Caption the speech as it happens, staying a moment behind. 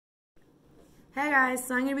Hey guys,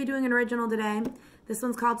 so I'm going to be doing an original today. This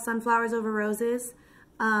one's called Sunflowers Over Roses.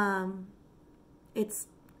 It's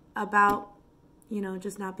about,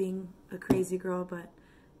 just not being a crazy girl, but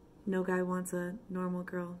no guy wants a normal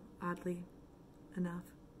girl, oddly enough.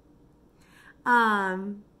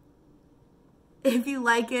 If you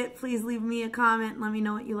like it, please leave me a comment and let me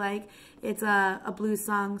know what you like. It's a blues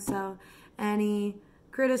song, so any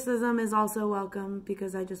criticism is also welcome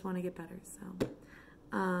because I just want to get better. So,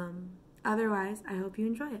 otherwise, I hope you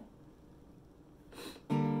enjoy it.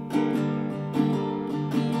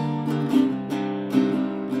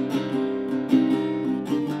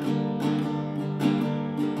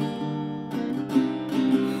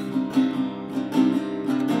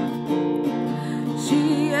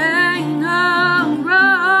 She ain't no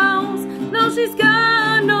rose, no, she's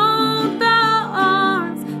got no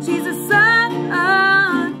thorns. She's a sunflower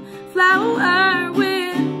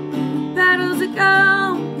with petals of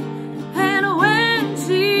gold. And when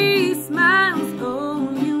she smiles,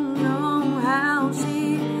 oh, you know how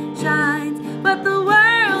she shines. But the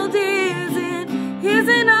world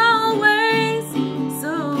isn't always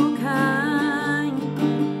so kind.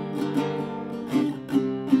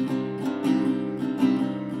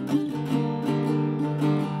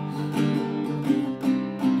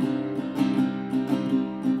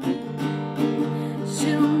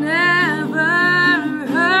 She'll never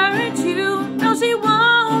hurt you, no, she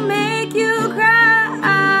won't make you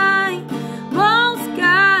cry. Most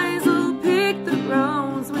guys will pick the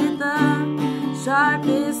rose with the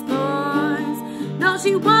sharpest thorns. No,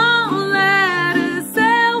 she won't let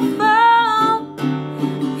herself fall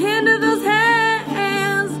into those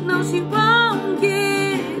hands. No, she won't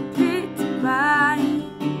get picked by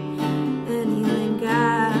any young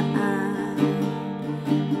guy.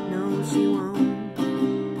 No, she won't.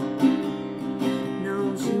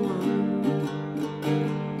 No, she won't.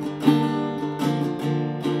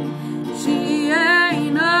 She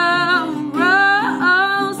ain't no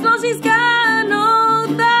rose, no, she's got no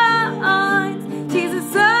thorns. She's a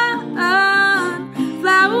sunflower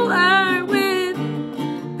with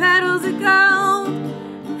petals of gold.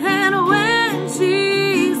 And when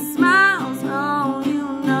she smiles, oh, you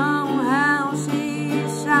know how she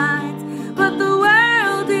shines. But the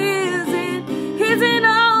world isn't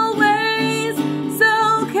always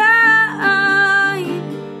so kind.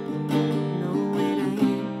 No, it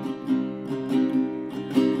ain't.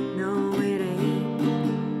 No, it ain't.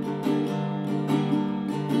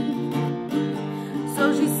 So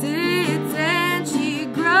she sits and she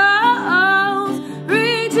grows,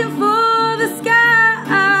 reaching for the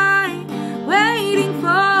sky, waiting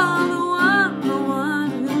for the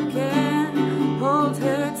one who can hold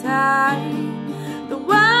her tight, the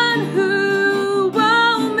one who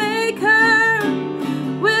won't make her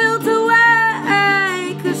wilt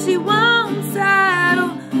away, 'cause she won't settle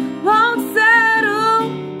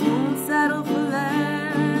for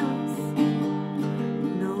less.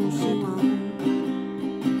 No, she won't.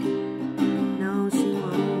 No, she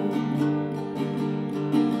won't.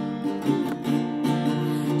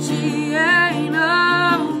 She ain't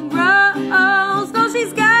no rose, no,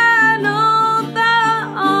 she's got no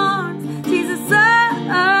thorns. She's a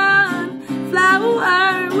sunflower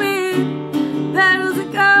with petals of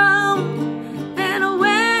gold. And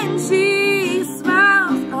when she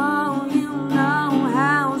smiles, oh, you know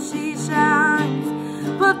how she shines.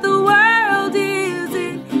 But the world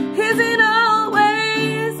isn't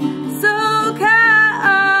always so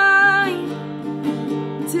kind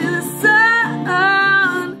to the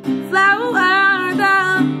sunflower, the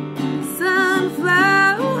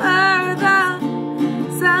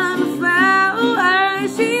sunflower.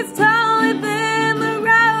 She's taller than the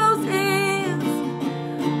roses.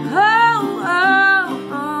 Oh, oh,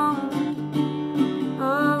 oh,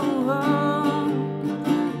 oh, oh.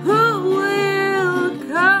 Who will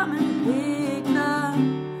come and pick the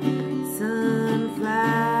sunflower?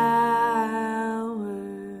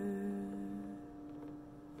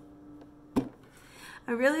 I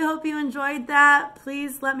really hope you enjoyed that.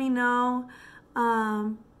 Please let me know.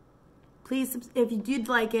 Please, if you did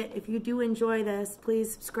like it, if you do enjoy this,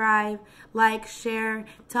 please subscribe, like, share,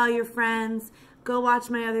 tell your friends. Go watch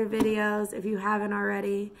my other videos if you haven't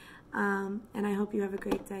already. And I hope you have a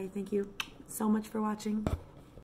great day. Thank you so much for watching.